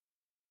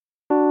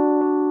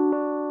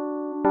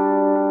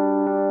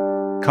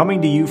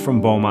Coming to you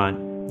from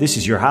Beaumont, this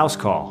is your house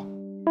call.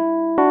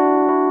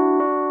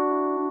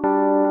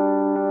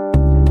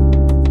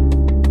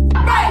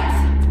 Right!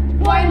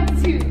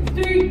 1, 2,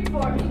 3,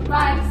 4,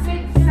 5,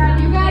 6,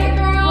 7, you got it,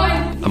 girl!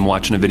 I'm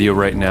watching a video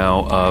right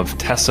now of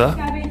Tessa.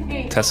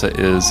 Tessa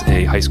is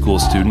a high school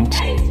student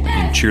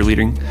in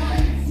cheerleading,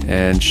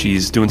 and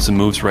she's doing some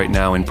moves right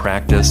now in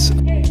practice.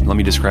 Let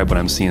me describe what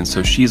I'm seeing.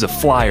 So she's a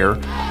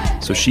flyer,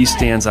 so she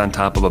stands on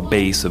top of a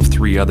base of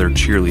 3 other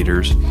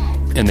cheerleaders,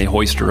 and they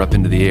hoist her up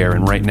into the air.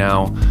 And right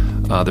now,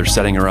 they're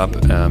setting her up,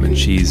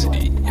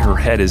 and her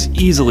head is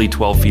easily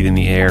 12 feet in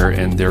the air,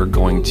 and they're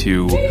going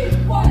to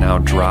now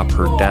drop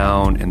her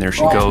down, and there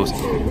she goes.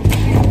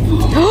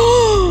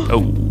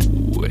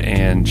 Oh,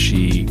 and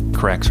she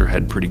cracks her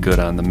head pretty good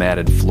on the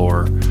matted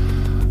floor.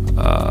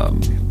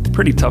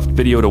 Pretty tough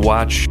video to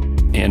watch.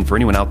 And for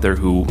anyone out there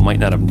who might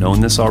not have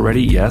known this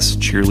already, yes,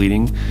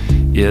 cheerleading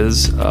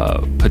is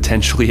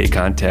potentially a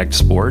contact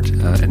sport,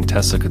 and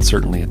Tessa could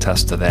certainly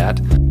attest to that.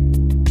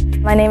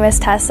 My name is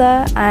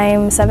Tessa.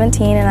 I'm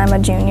 17 and I'm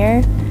a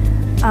junior.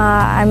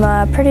 I'm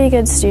a pretty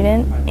good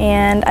student,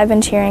 and I've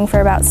been cheering for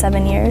about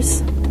 7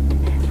 years.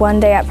 One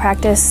day at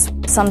practice,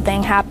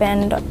 something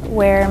happened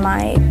where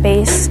my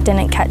base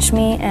didn't catch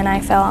me and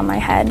I fell on my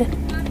head,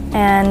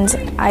 and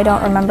I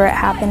don't remember it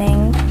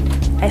happening.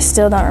 I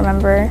still don't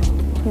remember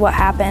what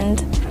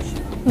happened.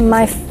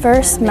 My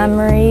first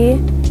memory,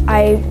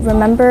 I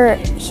remember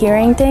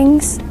hearing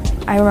things.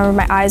 I remember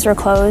my eyes were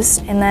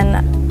closed, and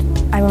then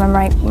I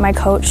remember my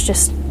coach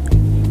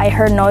I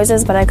heard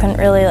noises, but I couldn't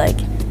really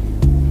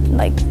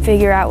like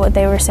figure out what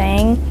they were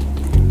saying.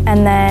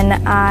 And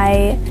then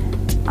I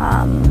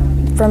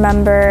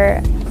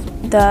remember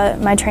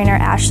my trainer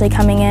Ashley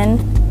coming in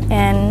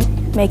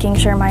and making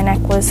sure my neck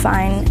was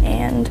fine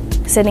and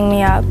sitting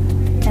me up.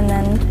 And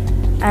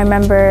then I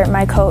remember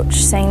my coach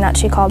saying that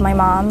she called my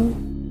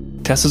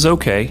mom. Tessa's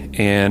okay,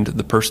 and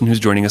the person who's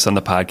joining us on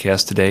the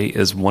podcast today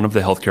is one of the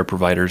healthcare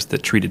providers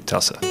that treated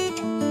Tessa.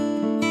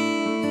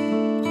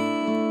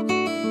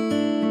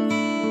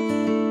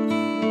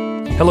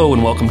 Hello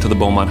and welcome to the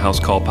Beaumont House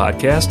Call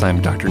podcast.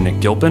 I'm Dr. Nick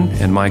Gilpin,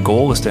 and my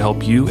goal is to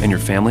help you and your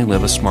family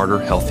live a smarter,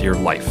 healthier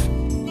life.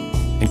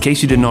 In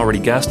case you didn't already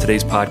guess,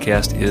 today's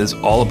podcast is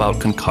all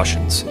about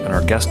concussions, and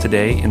our guest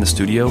today in the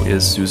studio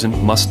is Susan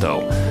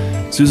Musto.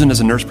 Susan is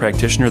a nurse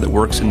practitioner that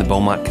works in the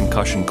Beaumont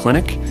Concussion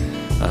Clinic.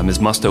 Ms.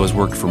 Musto has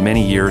worked for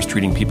many years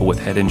treating people with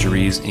head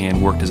injuries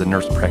and worked as a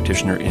nurse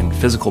practitioner in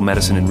physical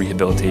medicine and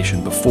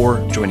rehabilitation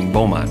before joining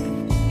Beaumont.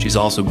 She's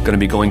also going to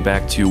be going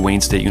back to Wayne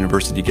State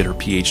University to get her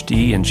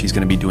PhD, and she's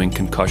going to be doing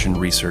concussion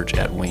research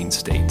at Wayne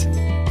State.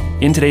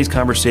 In today's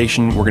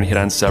conversation, we're going to hit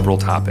on several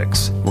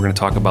topics. We're going to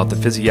talk about the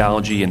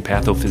physiology and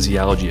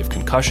pathophysiology of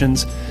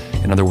concussions.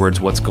 In other words,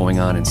 what's going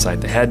on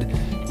inside the head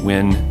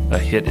when a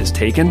hit is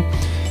taken.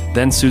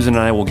 Then Susan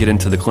and I will get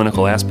into the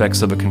clinical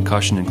aspects of a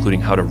concussion,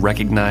 including how to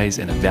recognize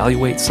and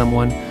evaluate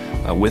someone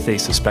with a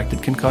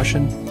suspected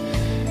concussion.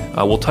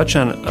 We'll touch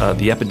on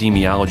the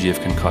epidemiology of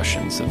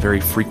concussions, a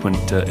very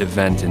frequent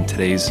event in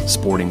today's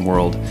sporting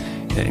world,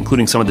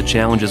 including some of the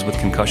challenges with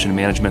concussion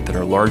management that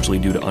are largely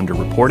due to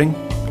underreporting.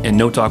 And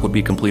no talk would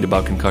be complete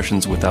about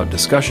concussions without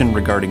discussion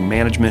regarding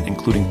management,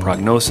 including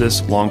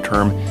prognosis,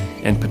 long-term,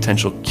 and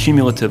potential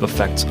cumulative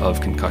effects of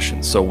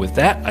concussions. So with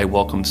that, I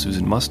welcome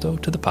Susan Musto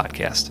to the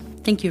podcast.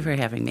 Thank you for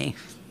having me.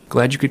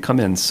 Glad you could come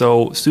in.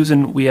 So,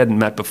 Susan, we hadn't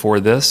met before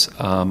this.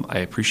 I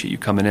appreciate you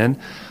coming in.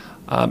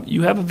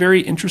 You have a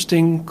very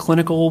interesting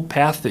clinical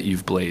path that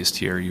you've blazed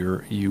here.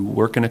 You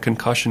work in a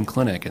concussion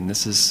clinic, and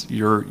this is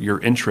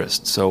your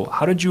interest. So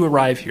how did you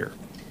arrive here?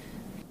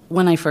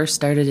 When I first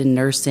started in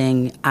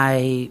nursing,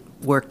 I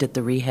worked at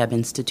the Rehab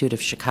Institute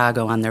of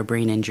Chicago on their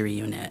brain injury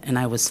unit, and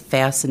I was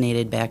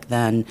fascinated back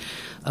then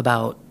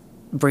about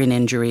brain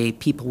injury.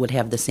 People would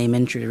have the same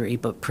injury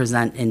but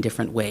present in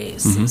different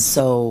ways. Mm-hmm.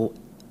 So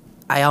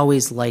I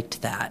always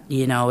liked that.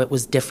 You know, it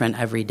was different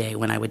every day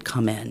when I would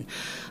come in.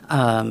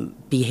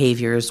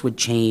 Behaviors would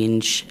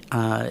change.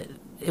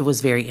 It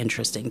was very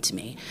interesting to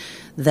me.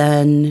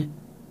 Then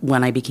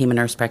when I became a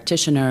nurse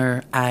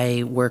practitioner,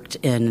 I worked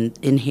in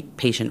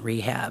inpatient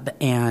rehab,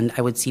 and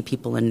I would see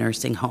people in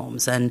nursing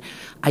homes. And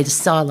I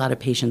saw a lot of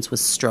patients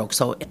with stroke.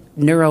 So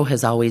neuro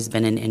has always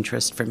been an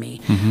interest for me.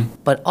 Mm-hmm.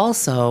 But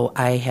also,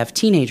 I have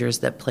teenagers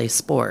that play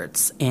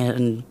sports,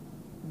 and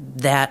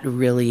that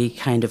really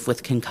kind of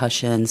with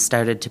concussion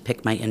started to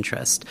pick my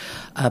interest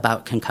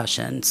about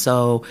concussion.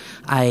 So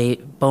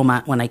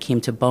when I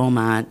came to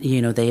Beaumont,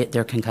 you know,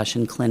 their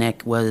concussion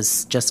clinic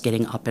was just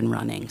getting up and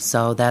running.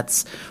 So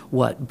that's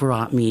what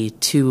brought me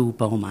to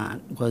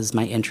Beaumont, was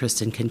my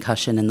interest in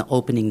concussion and the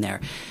opening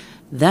there.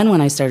 Then when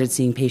I started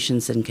seeing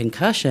patients in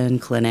concussion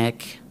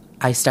clinic,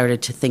 I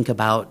started to think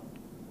about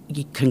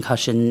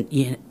concussion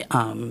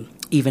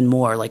even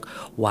more. Like,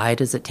 why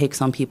does it take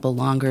some people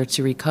longer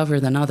to recover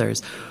than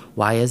others?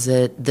 Why is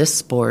it this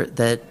sport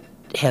that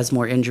has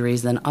more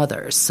injuries than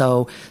others?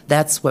 So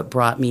that's what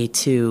brought me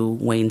to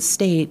Wayne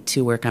State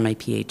to work on my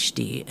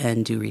PhD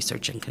and do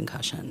research in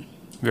concussion.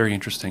 very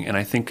interesting. And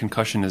I think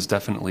concussion is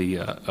definitely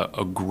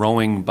a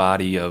growing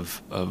body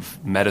of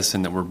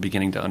medicine that we're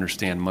beginning to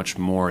understand much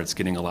more. It's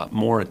getting a lot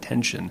more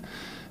attention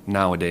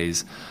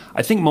nowadays.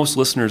 I think most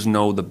listeners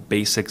know the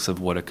basics of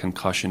what a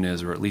concussion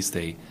is, or at least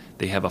they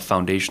have a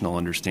foundational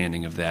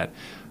understanding of that.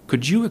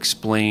 Could you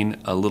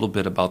explain a little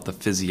bit about the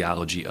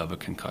physiology of a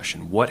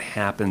concussion? What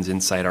happens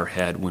inside our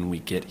head when we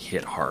get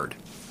hit hard?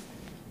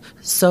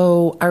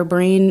 So our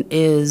brain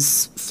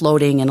is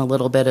floating in a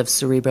little bit of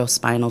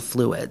cerebrospinal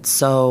fluid.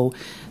 So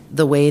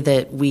the way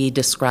that we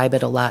describe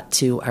it a lot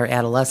to our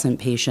adolescent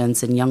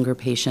patients and younger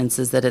patients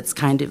is that it's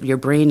kind of, your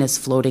brain is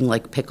floating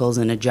like pickles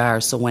in a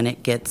jar. So when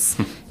it gets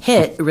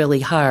hit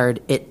really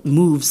hard, it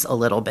moves a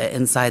little bit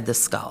inside the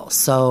skull.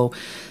 So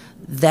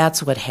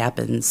that's what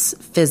happens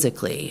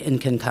physically in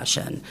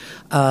concussion.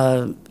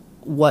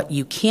 What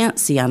you can't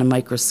see on a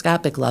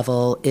microscopic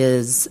level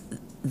is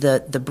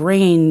the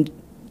brain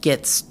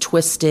gets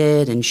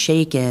twisted and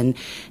shaken,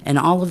 and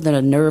all of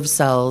the nerve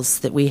cells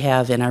that we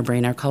have in our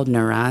brain are called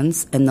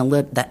neurons, and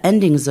the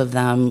endings of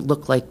them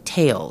look like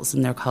tails,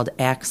 and they're called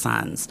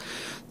axons.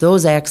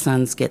 Those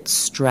axons get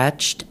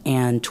stretched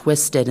and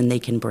twisted, and they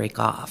can break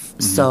off.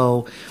 Mm-hmm.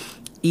 So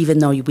even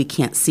though we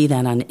can't see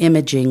that on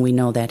imaging, we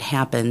know that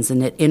happens,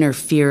 and it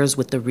interferes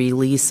with the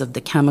release of the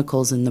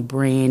chemicals in the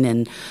brain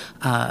and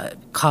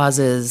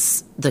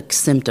causes the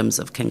symptoms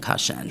of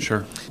concussion.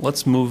 Sure.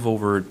 Let's move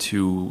over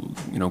to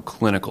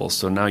clinical.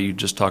 So now you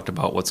just talked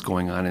about what's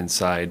going on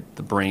inside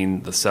the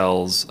brain, the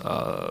cells,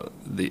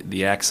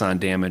 the axon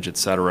damage, et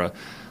cetera.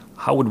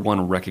 How would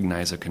one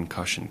recognize a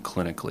concussion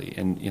clinically?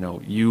 And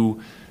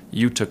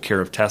you took care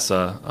of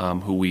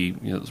Tessa, who we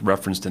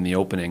referenced in the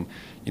opening.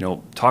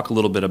 Talk a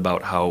little bit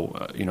about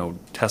how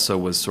Tessa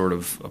was sort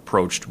of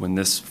approached when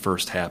this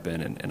first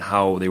happened, and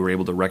how they were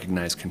able to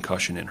recognize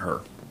concussion in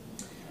her.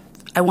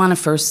 I want to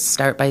first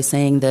start by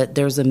saying that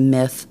there's a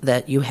myth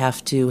that you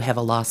have to have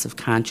a loss of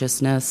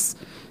consciousness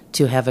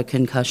to have a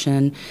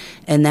concussion,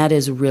 and that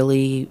is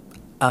really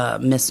a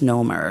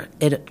misnomer.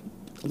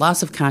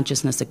 Loss of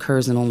consciousness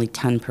occurs in only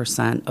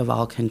 10% of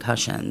all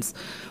concussions.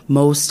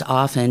 Most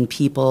often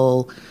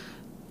people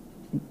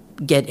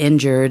get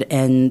injured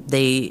and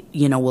they,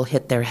 will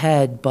hit their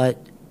head,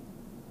 but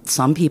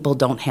some people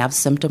don't have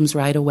symptoms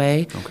right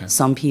away. Okay.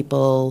 Some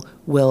people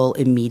will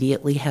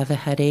immediately have a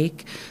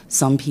headache.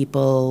 Some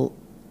people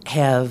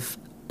have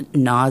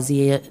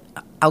nausea.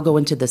 I'll go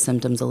into the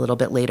symptoms a little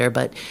bit later,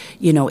 but,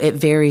 it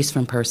varies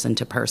from person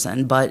to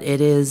person. But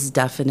it is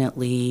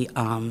definitely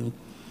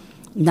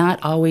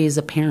not always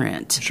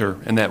apparent. Sure,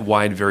 and that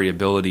wide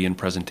variability in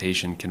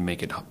presentation can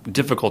make it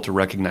difficult to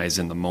recognize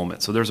in the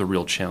moment. So there's a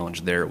real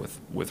challenge there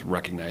with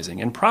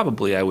recognizing, and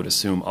probably, I would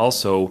assume,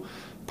 also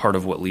part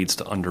of what leads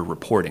to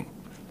underreporting.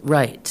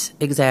 Right,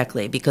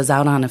 exactly, because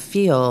out on a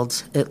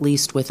field, at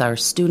least with our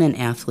student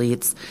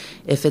athletes,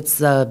 if it's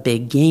a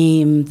big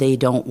game, they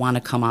don't want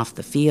to come off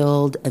the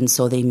field, and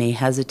so they may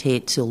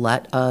hesitate to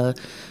let a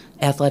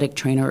athletic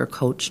trainer or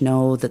coach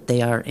know that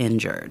they are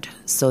injured.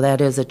 So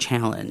that is a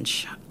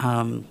challenge.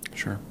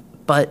 Sure.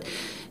 But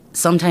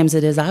sometimes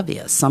it is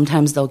obvious.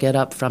 Sometimes they'll get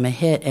up from a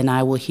hit, and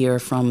I will hear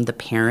from the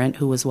parent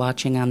who was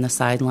watching on the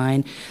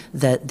sideline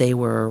that they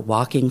were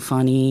walking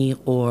funny,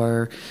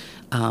 or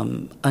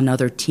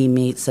another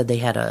teammate said they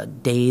had a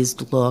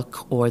dazed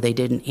look, or they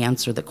didn't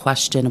answer the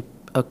question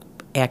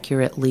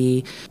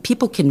accurately.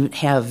 People can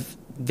have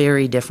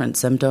very different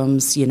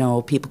symptoms.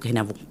 People can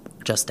have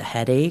just a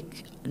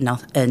headache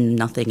and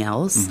nothing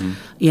else.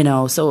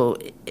 Mm-hmm. So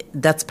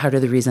that's part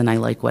of the reason I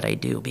like what I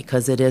do,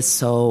 because it is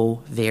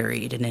so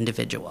varied and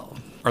individual.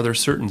 Are there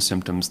certain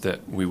symptoms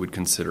that we would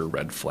consider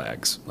red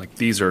flags? Like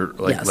these are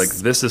Yes. like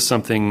this is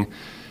something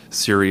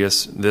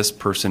serious, this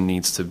person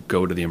needs to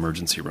go to the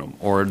emergency room,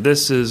 or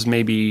this is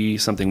maybe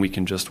something we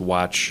can just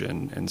watch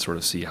and sort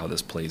of see how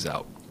this plays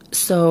out?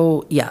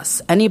 So,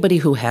 yes, anybody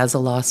who has a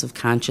loss of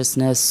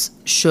consciousness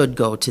should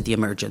go to the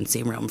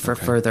emergency room for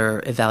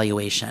further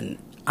evaluation.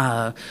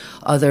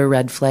 Other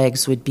red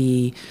flags would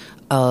be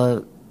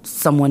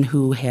someone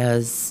who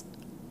has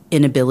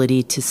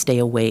inability to stay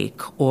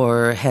awake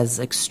or has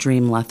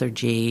extreme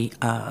lethargy,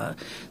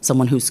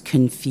 someone who's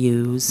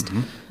confused,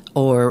 mm-hmm.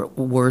 or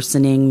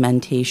worsening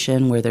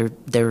mentation where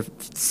they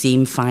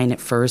seem fine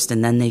at first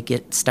and then they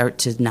start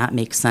to not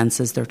make sense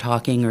as they're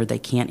talking, or they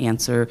can't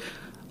answer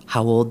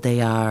how old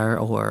they are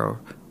or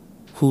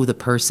who the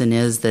person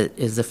is that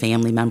is a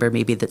family member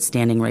maybe that's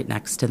standing right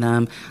next to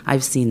them.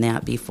 I've seen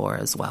that before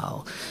as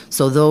well.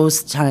 So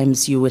those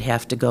times you would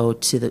have to go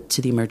to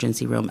the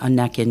emergency room. A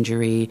neck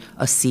injury,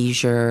 a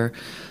seizure,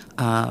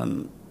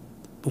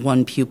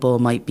 one pupil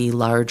might be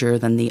larger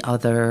than the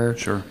other.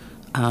 Sure.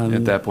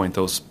 At that point,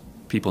 those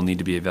people need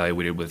to be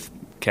evaluated with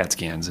CAT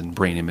scans and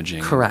brain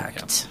imaging.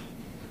 Correct.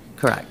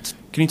 Correct.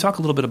 Can you talk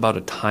a little bit about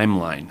a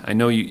timeline? I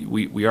know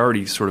we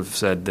already sort of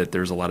said that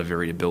there's a lot of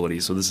variability,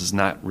 so this is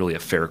not really a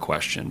fair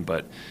question,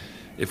 but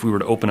if we were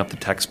to open up the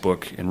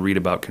textbook and read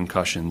about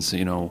concussions,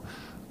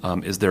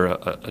 is there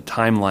a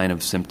timeline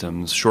of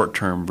symptoms,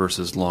 short-term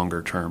versus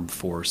longer-term,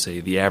 for,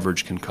 say, the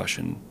average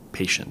concussion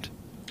patient?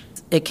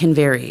 It can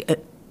vary.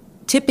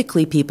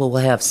 typically people will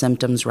have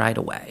symptoms right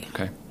away.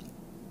 Okay.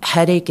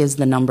 Headache is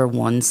the number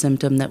one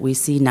symptom that we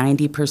see.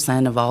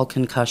 90% of all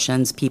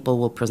concussions, people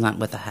will present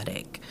with a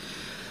headache.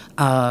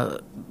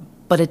 But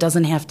it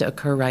doesn't have to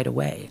occur right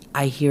away.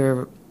 I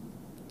hear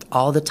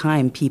all the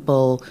time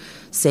people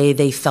say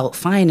they felt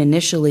fine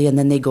initially, and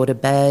then they go to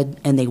bed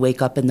and they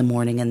wake up in the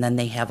morning and then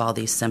they have all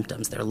these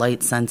symptoms. They're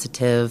light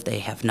sensitive, they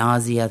have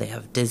nausea, they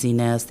have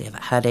dizziness, they have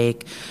a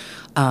headache.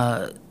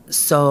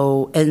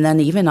 And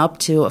then even up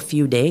to a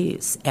few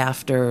days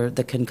after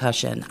the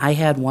concussion. I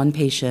had one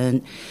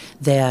patient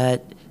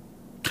that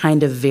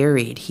kind of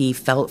varied. He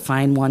felt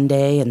fine one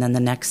day, and then the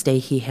next day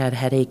he had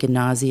headache and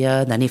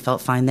nausea. Then he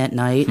felt fine that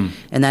night.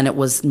 And then it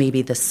was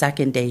maybe the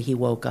second day he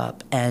woke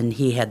up and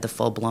he had the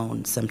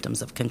full-blown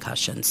symptoms of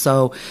concussion.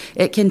 So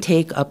it can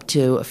take up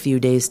to a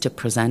few days to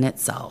present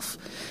itself.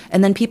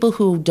 And then people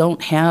who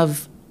don't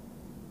have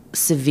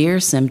severe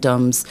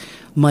symptoms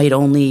might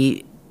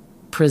only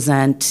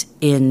present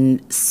in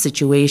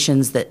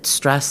situations that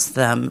stress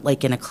them,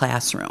 like in a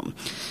classroom.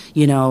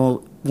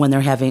 When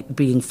they're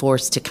being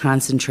forced to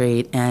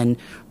concentrate and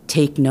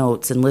take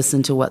notes and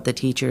listen to what the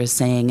teacher is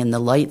saying, and the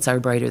lights are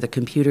bright or the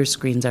computer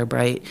screens are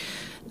bright,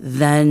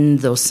 then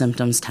those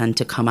symptoms tend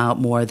to come out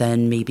more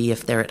than maybe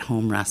if they're at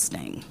home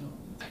resting.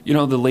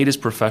 The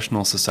latest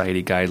professional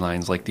society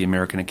guidelines, like the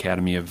American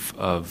Academy of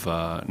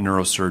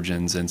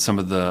Neurosurgeons and some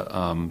of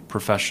the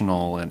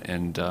professional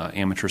and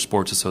amateur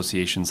sports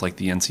associations like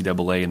the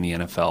NCAA and the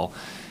NFL,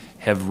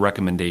 have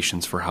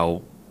recommendations for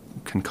how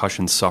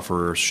concussion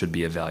sufferers should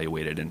be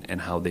evaluated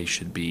and how they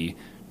should be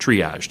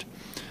triaged.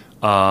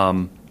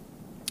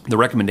 The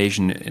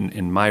recommendation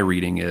in my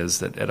reading is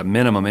that at a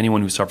minimum,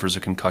 anyone who suffers a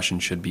concussion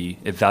should be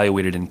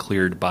evaluated and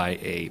cleared by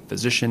a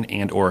physician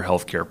and or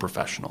healthcare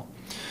professional.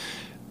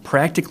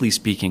 Practically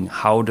speaking,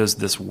 how does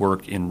this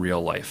work in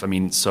real life? I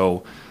mean,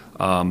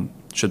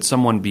 should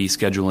someone be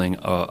scheduling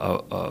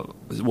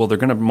well, they're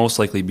going to most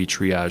likely be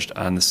triaged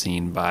on the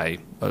scene by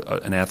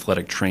an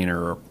athletic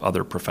trainer or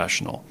other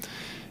professional.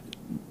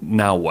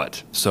 Now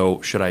what?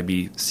 So should I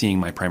be seeing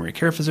my primary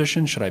care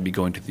physician? Should I be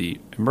going to the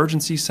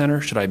emergency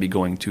center? Should I be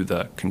going to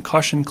the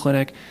concussion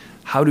clinic?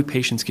 How do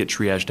patients get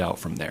triaged out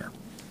from there?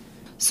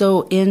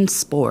 So in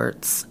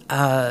sports,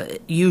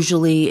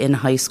 usually in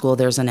high school,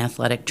 there's an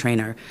athletic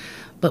trainer.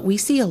 But we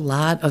see a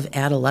lot of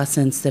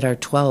adolescents that are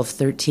 12,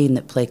 13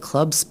 that play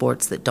club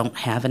sports that don't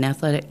have an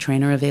athletic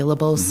trainer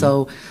available. Mm-hmm.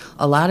 So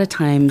a lot of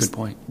times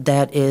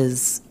that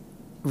is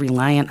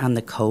reliant on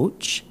the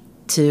coach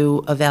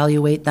to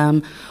evaluate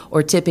them,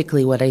 or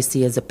typically what I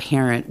see as a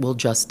parent will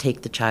just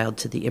take the child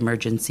to the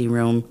emergency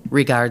room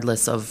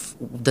regardless of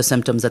the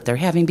symptoms that they're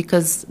having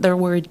because they're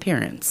worried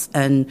parents,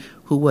 and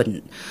who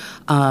wouldn't?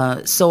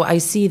 So I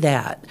see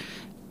that.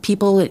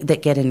 People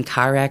that get in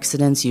car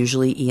accidents,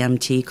 usually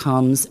EMT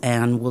comes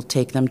and will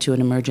take them to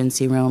an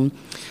emergency room.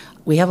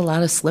 We have a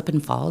lot of slip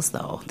and falls,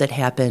 though, that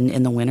happen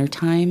in the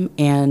wintertime,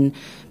 and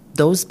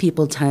those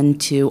people tend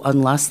to,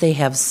 unless they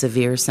have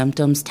severe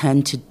symptoms,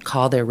 tend to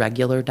call their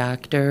regular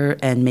doctor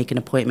and make an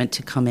appointment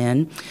to come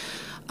in.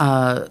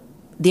 The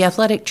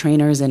athletic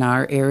trainers in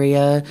our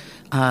area,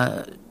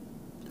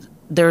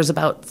 there's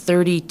about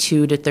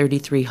 32 to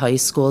 33 high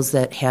schools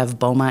that have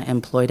Beaumont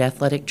employed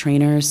athletic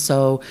trainers,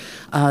 so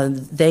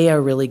they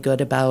are really good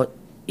about,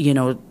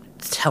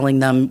 telling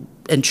them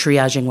and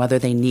triaging whether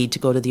they need to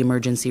go to the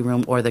emergency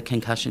room or the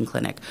concussion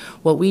clinic.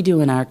 What we do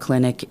in our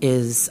clinic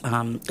is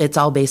it's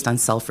all based on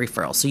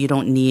self-referral, so you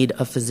don't need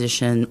a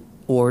physician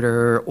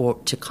order or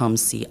to come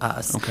see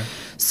us. Okay.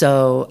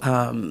 So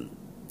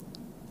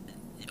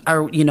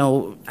our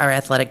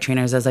athletic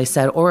trainers, as I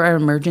said, or our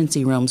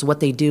emergency rooms, what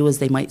they do is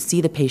they might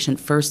see the patient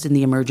first in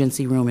the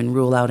emergency room and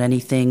rule out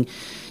anything,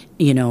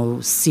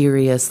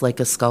 serious like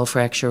a skull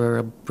fracture or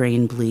a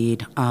brain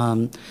bleed.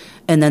 And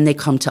then they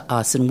come to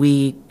us, and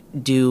we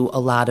do a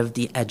lot of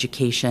the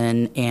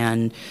education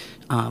and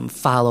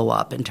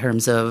follow-up in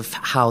terms of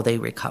how they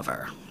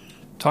recover.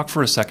 Talk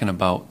for a second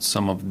about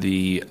some of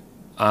the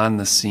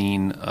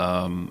on-the-scene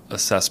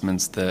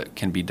assessments that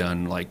can be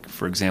done, like,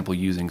 for example,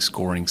 using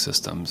scoring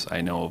systems.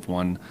 I know of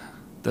one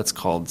that's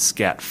called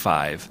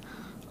SCAT-5.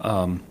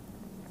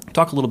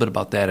 Talk a little bit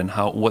about that and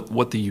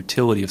what the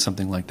utility of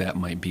something like that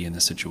might be in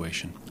this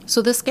situation.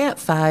 So the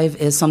SCAT-5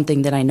 is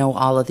something that I know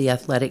all of the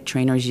athletic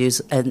trainers use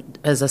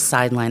as a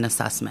sideline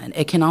assessment.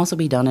 It can also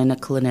be done in a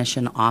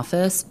clinician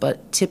office,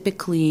 but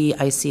typically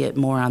I see it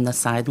more on the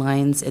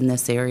sidelines in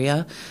this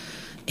area.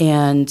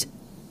 And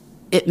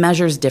it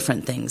measures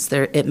different things.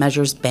 It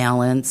measures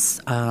balance.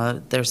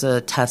 There's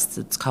a test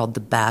that's called the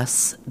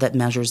BESS that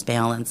measures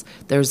balance.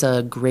 There's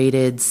a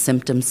graded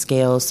symptom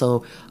scale,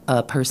 so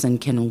a person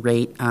can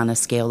rate on a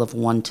scale of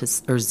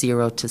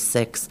 0 to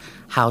 6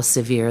 how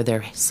severe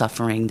they're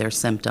suffering their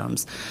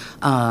symptoms.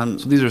 So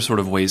these are sort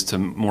of ways to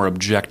more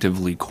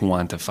objectively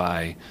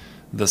quantify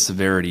the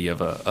severity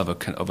of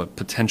a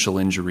potential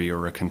injury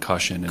or a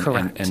concussion,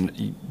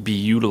 and be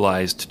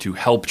utilized to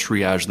help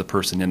triage the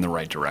person in the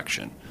right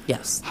direction.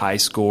 Yes. High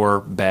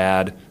score,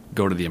 bad,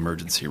 go to the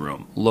emergency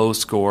room. Low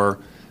score,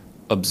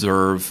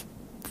 observe,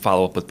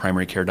 follow up with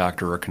primary care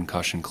doctor or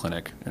concussion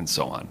clinic and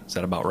so on. Is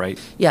that about right?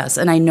 Yes,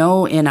 and I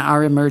know in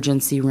our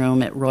emergency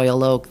room at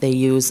Royal Oak, they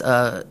use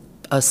a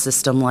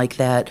system like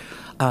that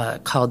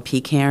called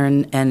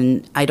PCARN,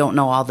 and I don't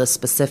know all the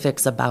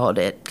specifics about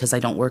it because I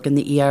don't work in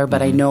the ER,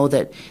 but I know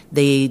that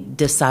they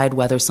decide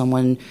whether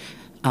someone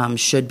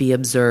should be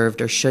observed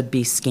or should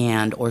be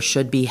scanned or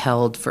should be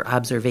held for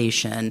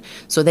observation.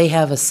 So they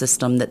have a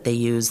system that they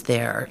use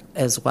there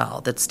as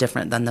well that's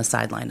different than the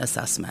sideline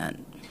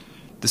assessment.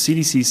 The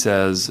CDC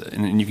says,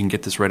 and you can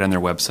get this right on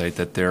their website,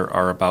 that there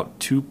are about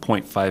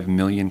 2.5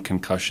 million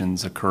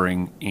concussions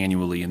occurring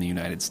annually in the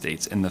United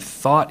States. And the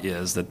thought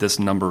is that this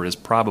number is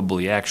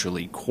probably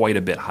actually quite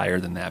a bit higher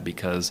than that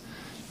because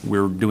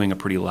we're doing a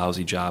pretty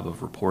lousy job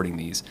of reporting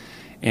these.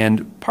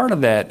 And part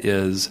of that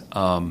is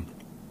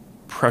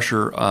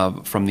pressure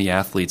from the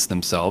athletes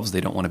themselves.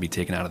 They don't want to be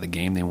taken out of the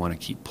game. They want to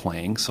keep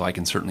playing, so I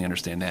can certainly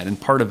understand that. And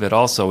part of it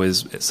also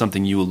is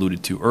something you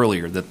alluded to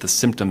earlier, that the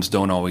symptoms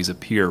don't always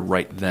appear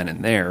right then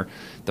and there.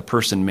 The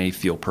person may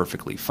feel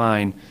perfectly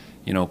fine,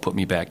 put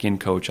me back in,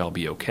 coach, I'll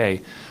be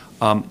okay.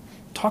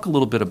 Talk a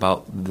little bit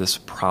about this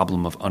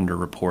problem of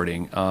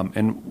underreporting,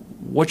 and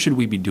what should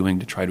we be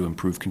doing to try to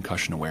improve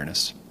concussion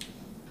awareness?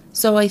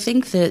 So I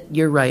think that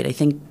you're right. I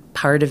think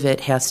part of it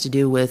has to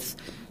do with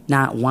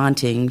not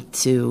wanting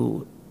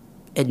to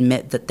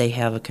admit that they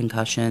have a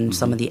concussion,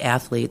 some of the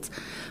athletes.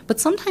 But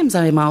sometimes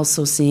I'm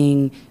also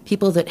seeing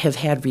people that have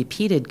had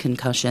repeated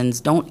concussions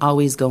don't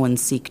always go and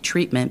seek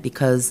treatment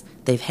because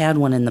they've had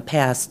one in the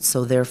past,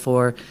 so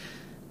therefore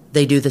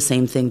they do the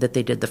same thing that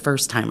they did the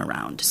first time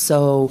around.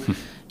 So,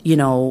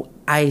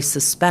 I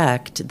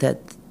suspect that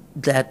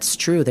that's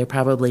true. There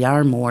probably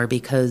are more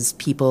because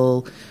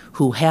people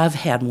who have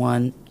had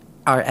one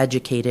are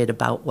educated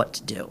about what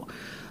to do.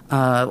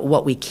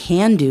 What we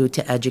can do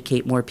to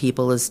educate more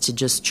people is to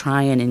just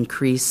try and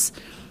increase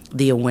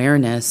the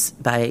awareness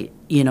by,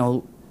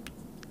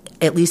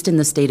 at least in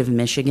the state of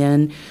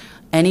Michigan,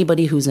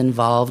 anybody who's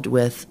involved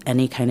with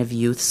any kind of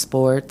youth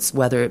sports,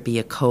 whether it be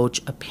a coach,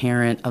 a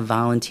parent, a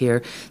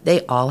volunteer,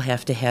 they all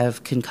have to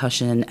have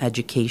concussion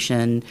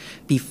education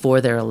before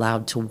they're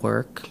allowed to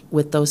work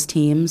with those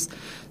teams.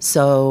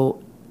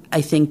 So I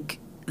think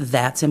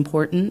that's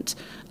important.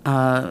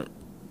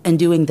 And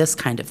doing this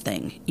kind of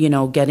thing,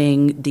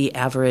 getting the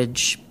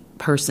average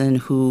person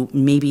who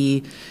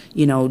maybe,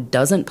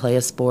 doesn't play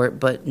a sport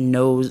but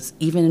knows,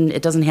 even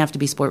it doesn't have to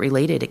be sport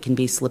related. It can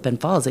be slip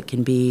and falls. It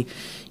can be,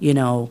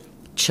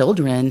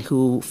 children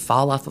who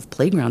fall off of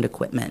playground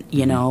equipment,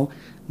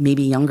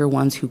 maybe younger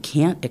ones who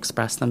can't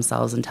express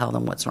themselves and tell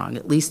them what's wrong.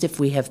 At least if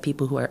we have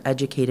people who are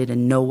educated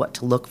and know what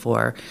to look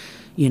for,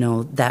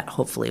 that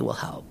hopefully will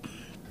help.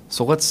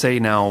 So let's say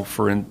now,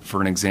 for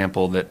an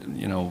example, that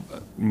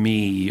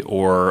me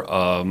or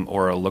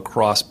a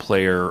lacrosse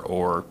player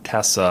or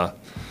Tessa,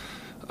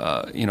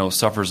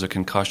 suffers a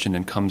concussion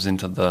and comes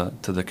into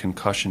the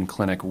concussion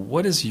clinic.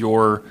 What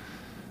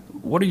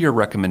are your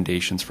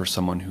recommendations for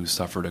someone who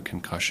suffered a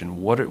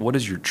concussion? What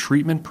is your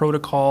treatment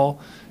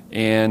protocol,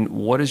 and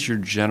what is your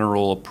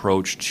general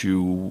approach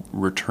to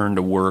return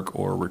to work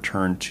or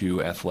return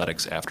to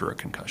athletics after a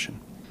concussion?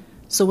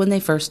 So when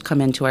they first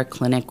come into our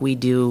clinic, we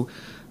do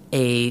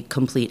a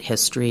complete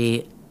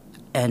history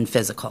and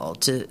physical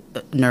to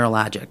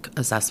neurologic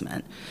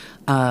assessment.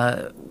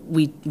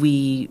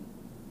 We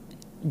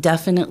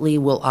definitely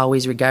will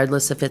always,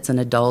 regardless if it's an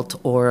adult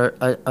or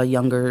a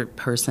younger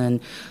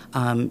person,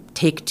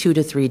 take 2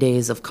 to 3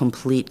 days of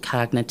complete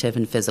cognitive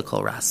and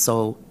physical rest.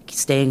 So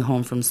staying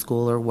home from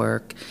school or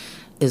work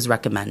is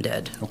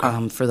recommended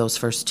for those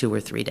first 2 or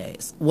 3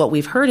 days. What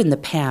we've heard in the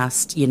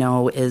past,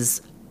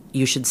 is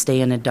you should stay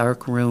in a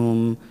dark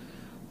room,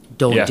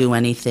 don't do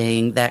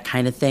anything, that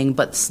kind of thing.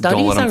 But studies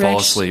don't let them are fall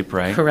asleep,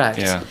 right? Correct.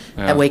 Yeah.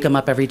 I wake them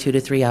up every 2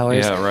 to 3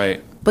 hours. Yeah,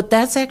 right. But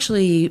that's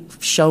actually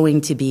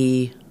showing to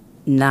be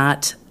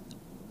not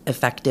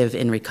effective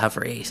in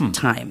recovery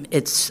time.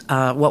 It's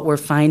what we're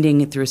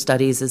finding through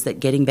studies is that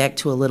getting back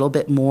to a little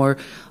bit more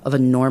of a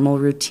normal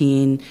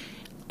routine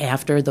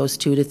after those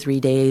 2 to 3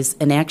 days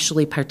and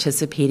actually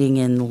participating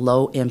in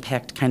low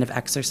impact kind of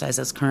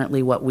exercises.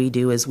 Currently what we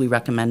do is we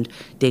recommend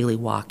daily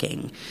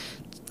walking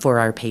for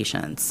our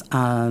patients.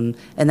 And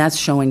that's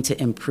showing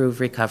to improve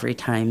recovery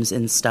times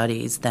in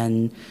studies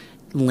than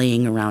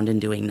laying around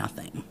and doing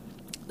nothing.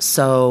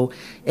 So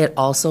it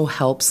also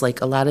helps,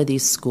 like a lot of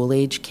these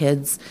school-age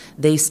kids,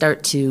 they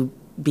start to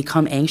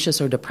become anxious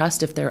or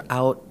depressed if they're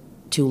out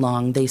too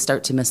long. They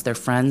start to miss their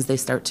friends. They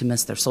start to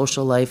miss their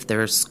social life,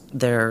 their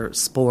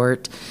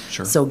sport.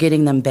 Sure. So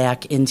getting them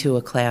back into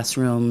a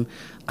classroom.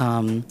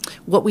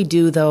 What we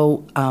do,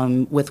 though,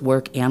 with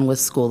work and with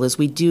school is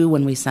we do,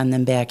 when we send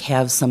them back,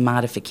 have some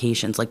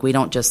modifications. Like we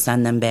don't just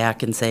send them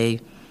back and say,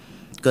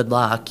 good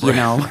luck, you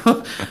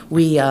know.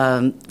 We,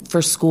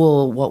 for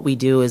school, what we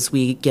do is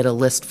we get a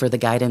list for the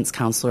guidance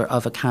counselor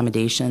of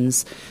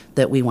accommodations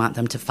that we want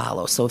them to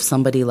follow. So if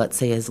somebody, let's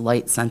say, is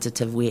light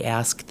sensitive, we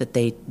ask that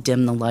they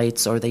dim the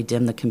lights or they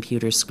dim the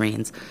computer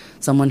screens.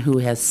 Someone who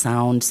has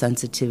sound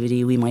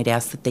sensitivity, we might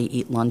ask that they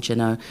eat lunch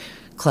in a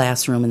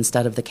classroom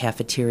instead of the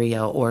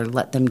cafeteria, or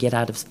let them get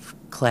out of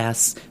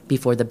class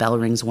before the bell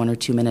rings 1 or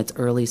 2 minutes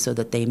early so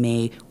that they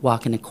may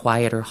walk in a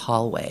quieter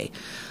hallway.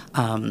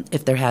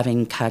 If they're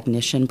having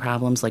cognition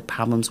problems, like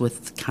problems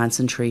with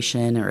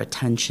concentration or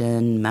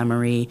attention,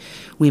 memory,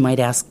 we might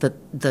ask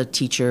the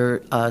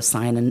teacher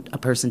assign a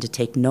person to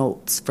take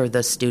notes for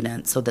the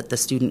student so that the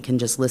student can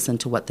just listen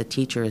to what the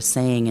teacher is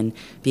saying and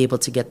be able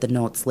to get the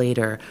notes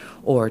later,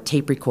 or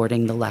tape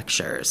recording the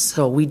lectures.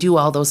 So we do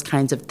all those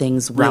kinds of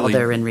things while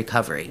they're in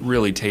recovery.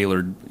 Really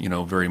tailored,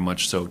 very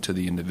much so to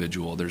the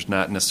individual. There's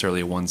not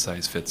necessarily a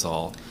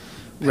one-size-fits-all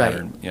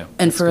pattern. Right. Yeah,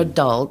 and for good.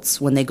 adults,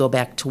 when they go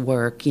back to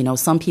work,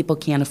 some people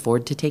can't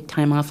afford to take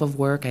time off of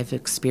work. I've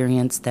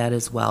experienced that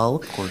as well.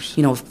 Of course.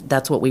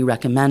 That's what we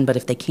recommend, but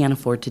if they can't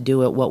afford to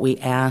do it, what we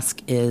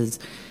ask is,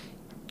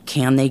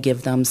 can they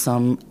give them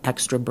some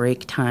extra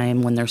break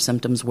time when their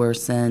symptoms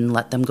worsen,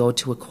 let them go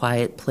to a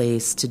quiet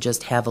place to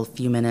just have a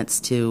few minutes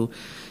to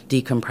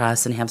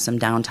decompress and have some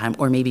downtime,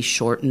 or maybe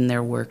shorten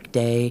their work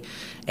day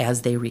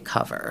as they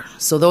recover.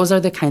 So those are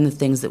the kind of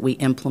things that we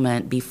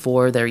implement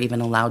before they're even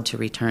allowed to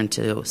return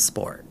to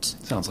sport.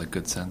 Sounds like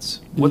good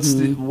sense.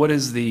 What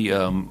is the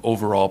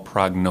overall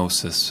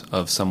prognosis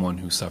of someone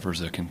who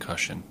suffers a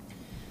concussion?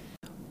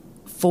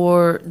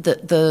 For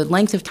the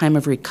length of time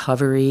of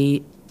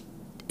recovery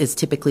is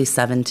typically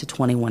 7 to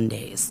 21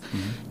 days.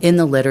 In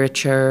the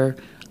literature,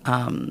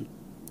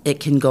 it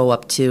can go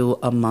up to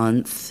a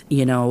month,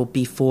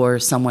 before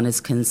someone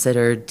is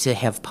considered to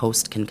have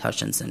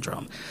post-concussion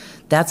syndrome.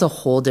 That's a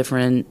whole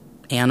different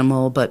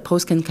animal, but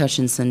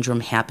post-concussion syndrome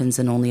happens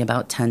in only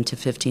about 10 to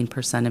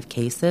 15% of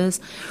cases,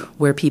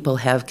 where people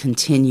have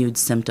continued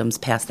symptoms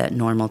past that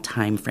normal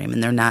time frame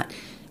and they're not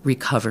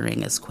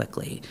recovering as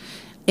quickly.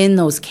 In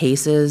those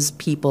cases,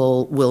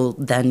 people will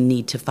then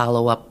need to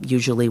follow up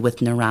usually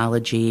with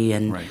neurology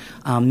and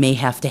may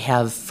have to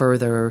have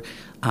further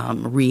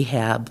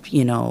rehab,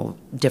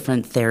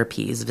 different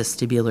therapies,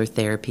 vestibular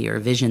therapy or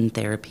vision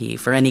therapy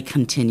for any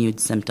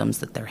continued symptoms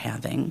that they're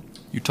having.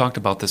 You talked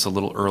about this a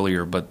little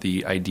earlier, but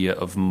the idea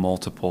of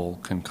multiple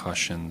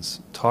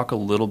concussions. Talk a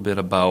little bit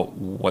about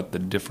what the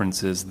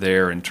difference is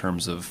there in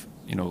terms of,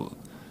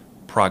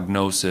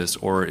 prognosis,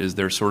 or is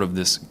there sort of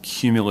this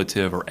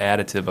cumulative or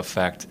additive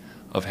effect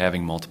of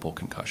having multiple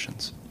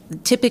concussions?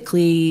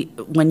 Typically,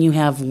 when you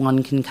have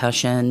one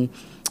concussion,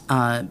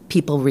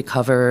 people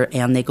recover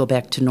and they go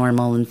back to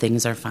normal and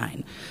things are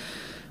fine.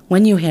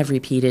 When you have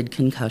repeated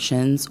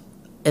concussions,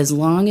 as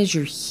long as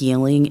you're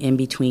healing in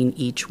between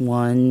each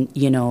one,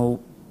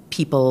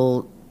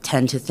 people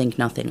tend to think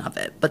nothing of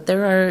it. But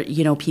there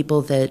are,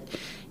 people that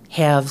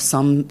have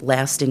some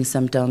lasting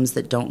symptoms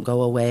that don't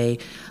go away.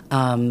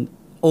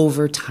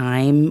 Over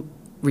time,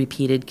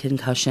 repeated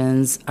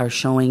concussions are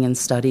showing in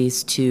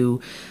studies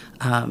to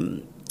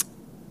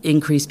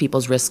increase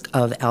people's risk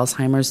of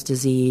Alzheimer's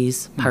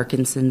disease,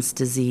 Parkinson's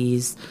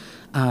disease,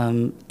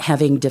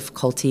 having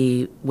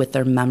difficulty with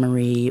their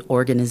memory,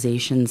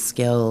 organization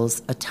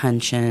skills,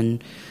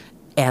 attention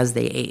as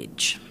they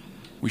age.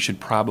 We should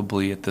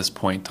probably at this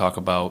point talk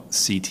about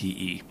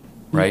CTE,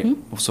 right?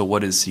 So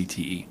what is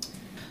CTE?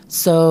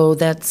 So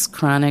that's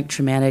chronic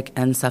traumatic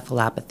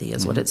encephalopathy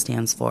is what it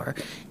stands for.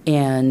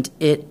 And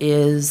it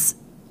is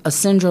a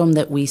syndrome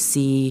that we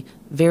see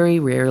very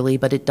rarely,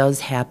 but it does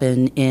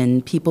happen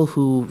in people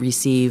who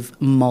receive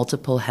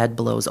multiple head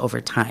blows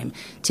over time.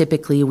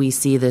 Typically, we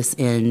see this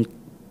in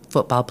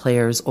football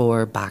players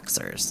or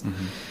boxers.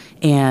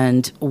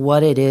 And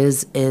what it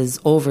is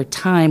over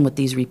time with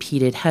these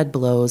repeated head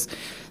blows,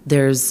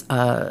 there's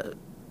a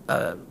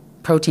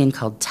protein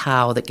called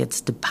tau that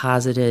gets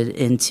deposited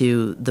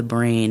into the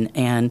brain,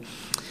 and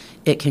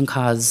it can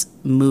cause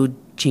mood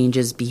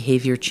changes,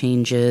 behavior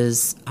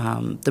changes.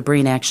 The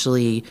brain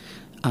actually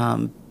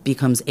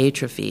becomes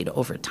atrophied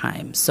over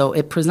time. So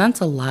it presents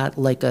a lot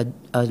like an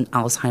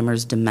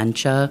Alzheimer's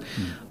dementia,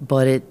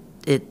 but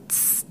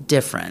it's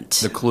different.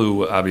 The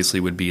clue obviously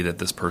would be that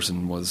this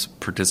person was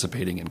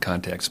participating in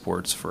contact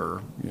sports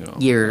for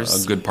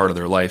years, a good part of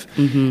their life.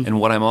 And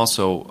what I'm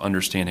also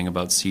understanding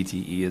about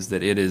CTE is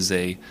that it is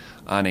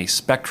on a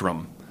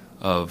spectrum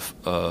of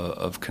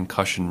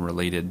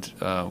concussion-related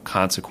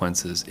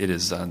consequences. It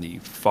is on the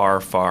far,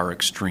 far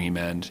extreme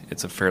end.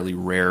 It's a fairly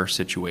rare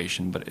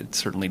situation, but it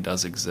certainly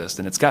does exist.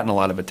 And it's gotten a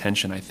lot of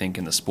attention, I think,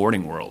 in the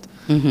sporting world.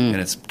 And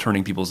it's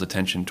turning people's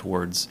attention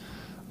towards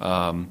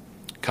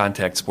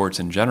contact sports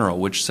in general,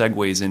 which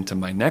segues into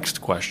my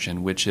next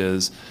question, which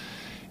is,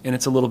 and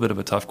it's a little bit of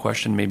a tough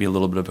question, maybe a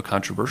little bit of a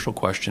controversial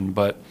question,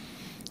 but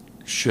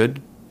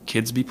should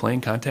kids be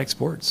playing contact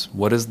sports?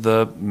 What is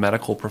the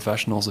medical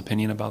professional's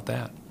opinion about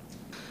that?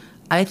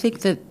 I think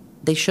that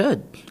they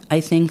should.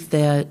 I think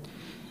that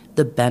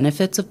the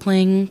benefits of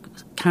playing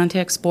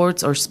contact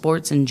sports or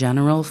sports in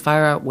general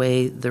far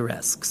outweigh the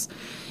risks.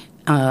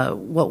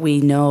 What we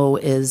know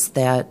is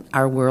that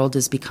our world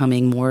is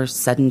becoming more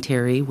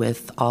sedentary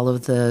with all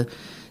of the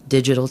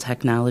digital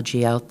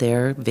technology out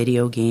there,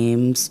 video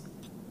games,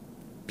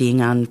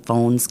 being on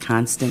phones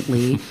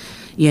constantly.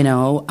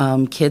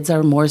 Kids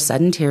are more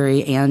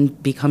sedentary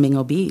and becoming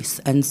obese.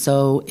 And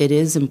so it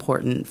is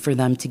important for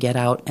them to get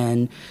out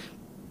and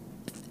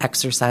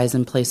exercise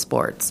and play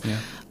sports. Yeah.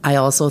 I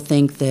also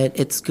think that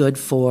it's good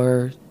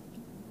for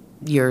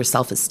your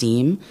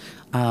self-esteem.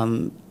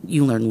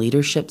 You learn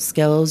leadership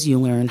skills. You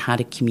learn how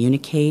to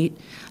communicate.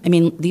 I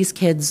mean, these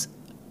kids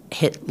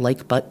hit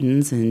like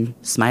buttons and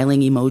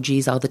smiling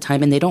emojis all the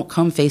time, and they don't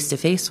come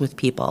face-to-face with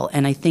people.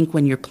 And I think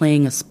when you're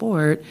playing a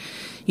sport,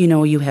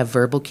 you have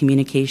verbal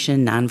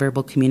communication,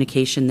 nonverbal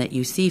communication that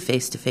you see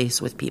face-to-face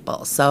with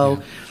people.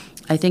 So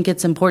I think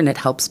it's important. It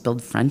helps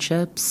build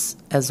friendships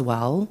as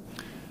well.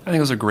 I think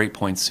those are great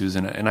points,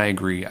 Susan, and I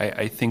agree.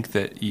 I think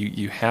that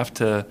you have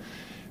to,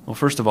 well,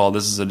 first of all,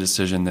 this is a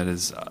decision that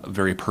is a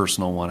very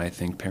personal one. I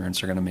think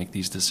parents are going to make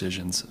these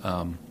decisions,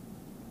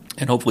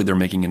 and hopefully they're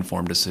making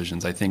informed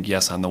decisions. I think,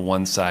 yes, on the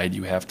one side,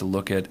 you have to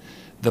look at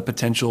the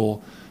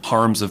potential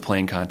harms of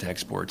playing contact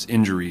sports,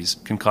 injuries,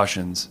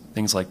 concussions,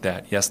 things like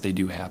that. Yes, they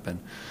do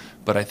happen.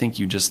 But I think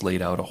you just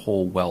laid out a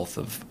whole wealth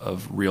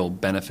of real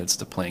benefits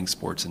to playing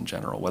sports in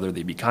general, whether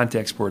they be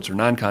contact sports or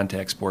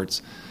non-contact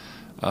sports.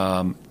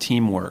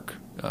 Teamwork,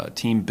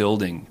 team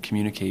building,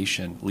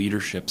 communication,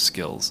 leadership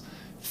skills,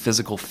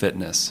 physical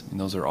fitness. And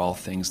those are all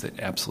things that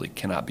absolutely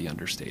cannot be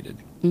understated.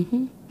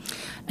 Mm-hmm.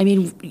 I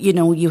mean,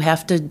 you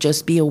have to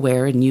just be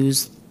aware and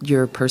use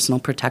your personal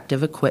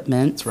protective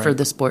equipment for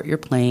the sport you're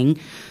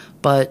playing.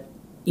 But,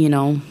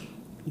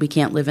 we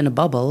can't live in a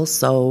bubble.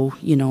 So,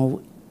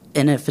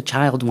 and if a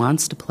child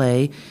wants to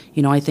play,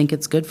 I think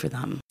it's good for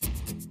them.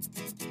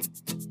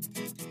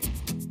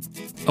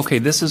 Okay,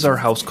 this is our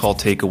house call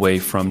takeaway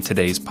from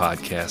today's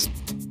podcast.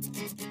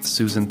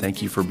 Susan,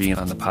 thank you for being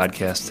on the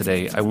podcast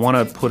today. I want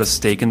to put a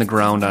stake in the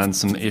ground on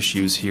some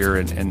issues here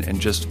and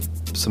just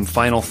some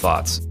final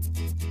thoughts.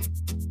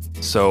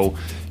 So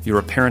you're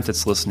a parent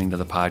that's listening to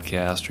the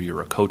podcast, or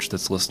you're a coach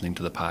that's listening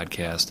to the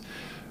podcast.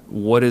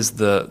 What is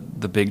the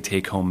big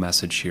take-home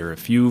message here?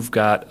 If you've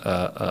got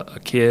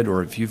a kid,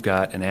 or if you've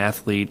got an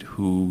athlete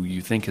who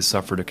you think has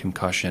suffered a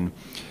concussion,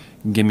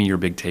 give me your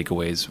big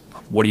takeaways.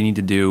 What do you need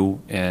to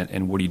do,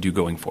 and what do you do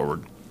going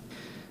forward?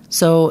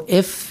 So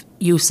if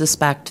you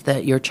suspect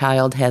that your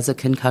child has a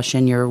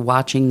concussion, you're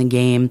watching the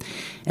game,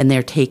 and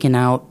they're taken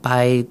out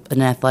by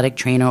an athletic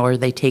trainer, or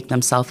they take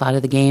themselves out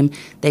of the game,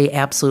 they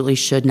absolutely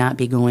should not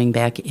be going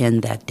back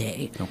in that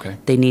day. Okay.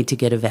 They need to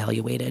get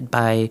evaluated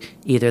by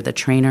either the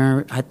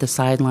trainer at the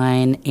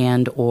sideline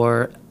and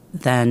or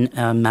then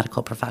a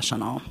medical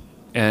professional.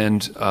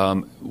 And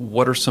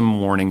what are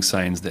some warning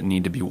signs that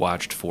need to be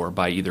watched for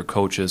by either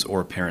coaches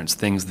or parents,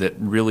 things that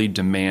really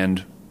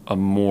demand a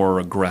more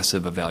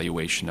aggressive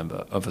evaluation of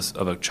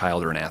a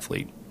child or an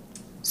athlete?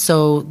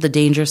 So the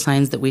danger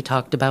signs that we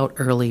talked about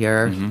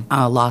earlier,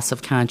 loss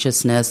of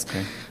consciousness.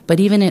 Okay. But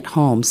even at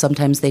home,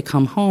 sometimes they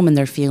come home and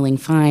they're feeling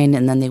fine,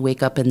 and then they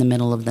wake up in the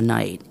middle of the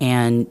night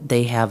and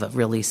they have a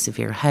really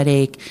severe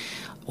headache,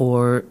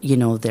 or,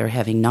 they're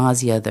having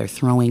nausea, they're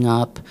throwing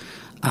up.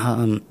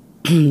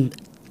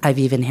 I've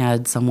even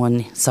had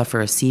someone suffer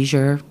a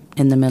seizure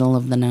in the middle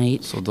of the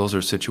night. So those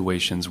are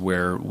situations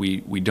where we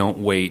don't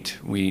wait.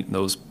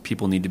 Those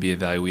people need to be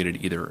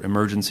evaluated, either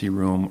emergency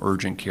room,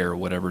 urgent care,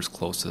 whatever's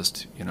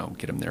closest,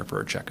 get them there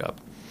for a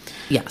checkup.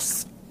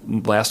 Yes.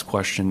 Last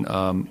question,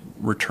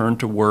 return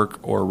to work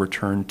or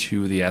return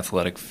to the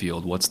athletic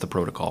field. What's the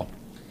protocol?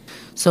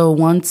 So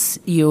once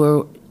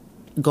you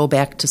go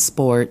back to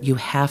sport, you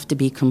have to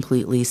be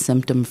completely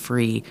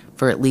symptom-free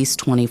for at least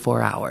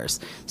 24 hours.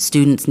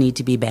 Students need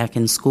to be back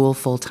in school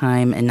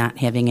full-time and not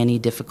having any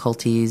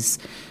difficulties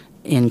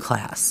in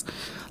class.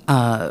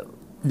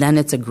 Then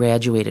it's a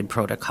graduated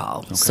protocol.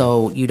 Okay.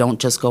 So you don't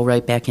just go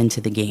right back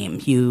into the game.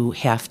 You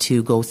have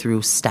to go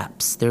through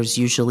steps. There's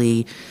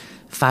usually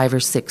 5 or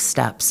 6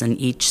 steps, and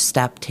each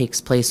step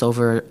takes place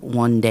over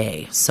one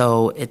day.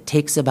 So it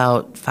takes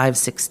about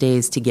 5-6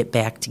 days to get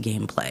back to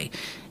gameplay.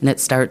 And it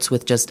starts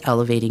with just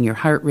elevating your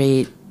heart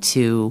rate,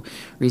 to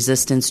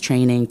resistance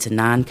training, to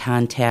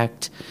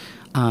non-contact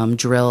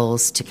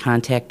drills, to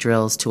contact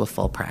drills, to a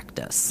full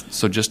practice.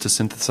 So just to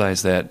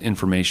synthesize that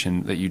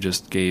information that you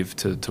just gave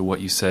to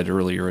what you said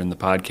earlier in the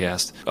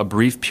podcast, a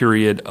brief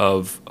period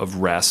of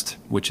rest,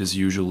 which is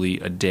usually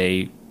a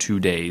day, 2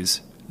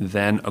 days,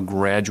 then a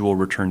gradual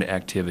return to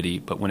activity,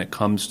 but when it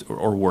comes to,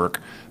 or work,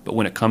 but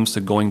when it comes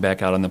to going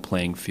back out on the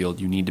playing field,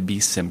 you need to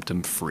be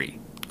symptom-free.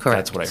 Correct.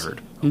 That's what I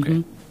heard. Okay.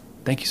 Mm-hmm.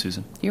 Thank you,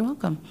 Susan. You're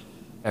welcome.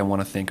 I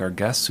want to thank our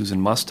guest,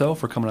 Susan Musto,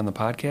 for coming on the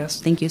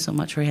podcast. Thank you so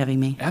much for having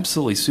me.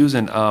 Absolutely.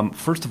 Susan,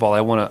 first of all,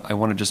 I want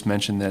to just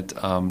mention that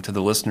to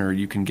the listener,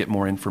 you can get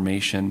more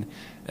information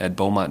at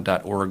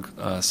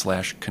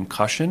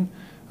beaumont.org/concussion.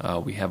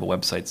 We have a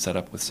website set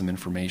up with some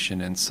information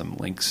and some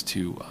links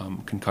to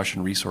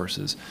concussion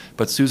resources.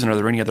 But Susan, are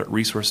there any other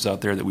resources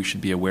out there that we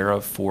should be aware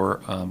of for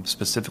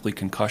specifically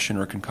concussion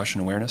or concussion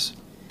awareness?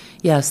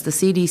 Yes, the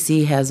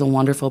CDC has a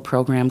wonderful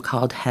program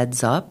called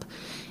Heads Up,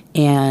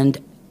 and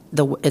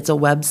it's a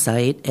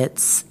website.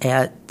 It's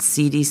at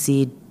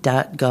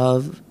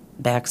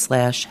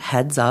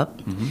cdc.gov/heads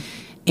up,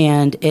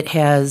 and it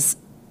has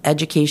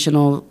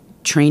educational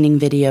training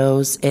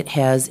videos. It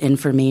has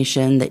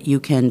information that you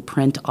can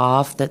print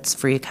off that's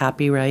free of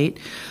copyright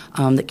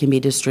that can be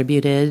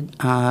distributed.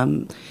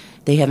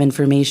 They have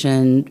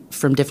information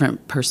from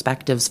different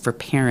perspectives for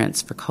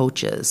parents, for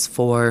coaches,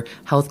 for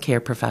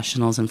healthcare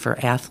professionals, and for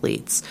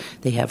athletes.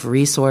 They have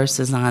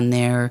resources on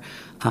there.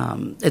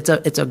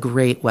 It's a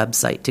great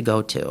website to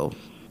go to.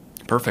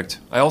 Perfect.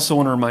 I also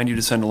want to remind you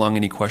to send along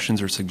any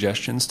questions or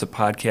suggestions to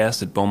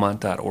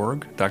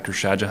podcast@beaumont.org. Dr.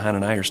 Shahjahan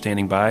and I are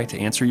standing by to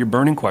answer your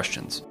burning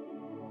questions.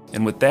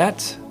 And with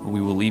that,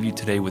 we will leave you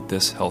today with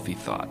this healthy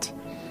thought.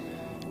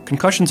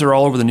 Concussions are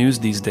all over the news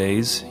these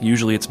days.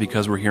 Usually it's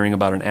because we're hearing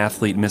about an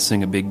athlete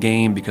missing a big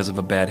game because of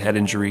a bad head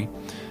injury.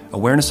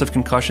 Awareness of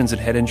concussions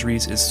and head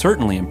injuries is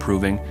certainly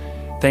improving,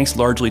 thanks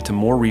largely to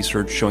more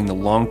research showing the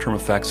long-term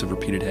effects of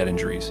repeated head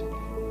injuries.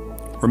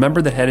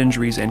 Remember that head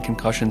injuries and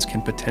concussions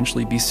can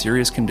potentially be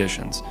serious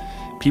conditions.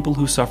 People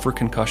who suffer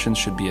concussions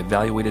should be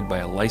evaluated by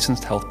a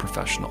licensed health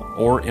professional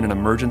or in an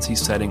emergency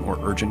setting or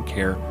urgent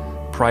care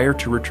prior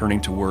to returning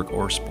to work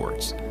or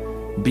sports.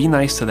 Be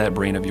nice to that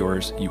brain of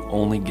yours. You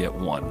only get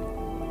one.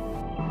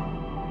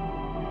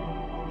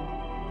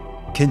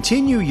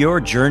 Continue your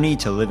journey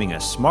to living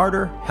a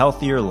smarter,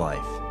 healthier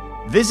life.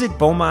 Visit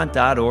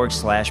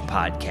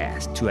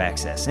beaumont.org/podcast to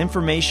access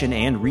information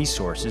and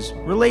resources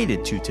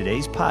related to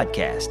today's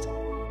podcast.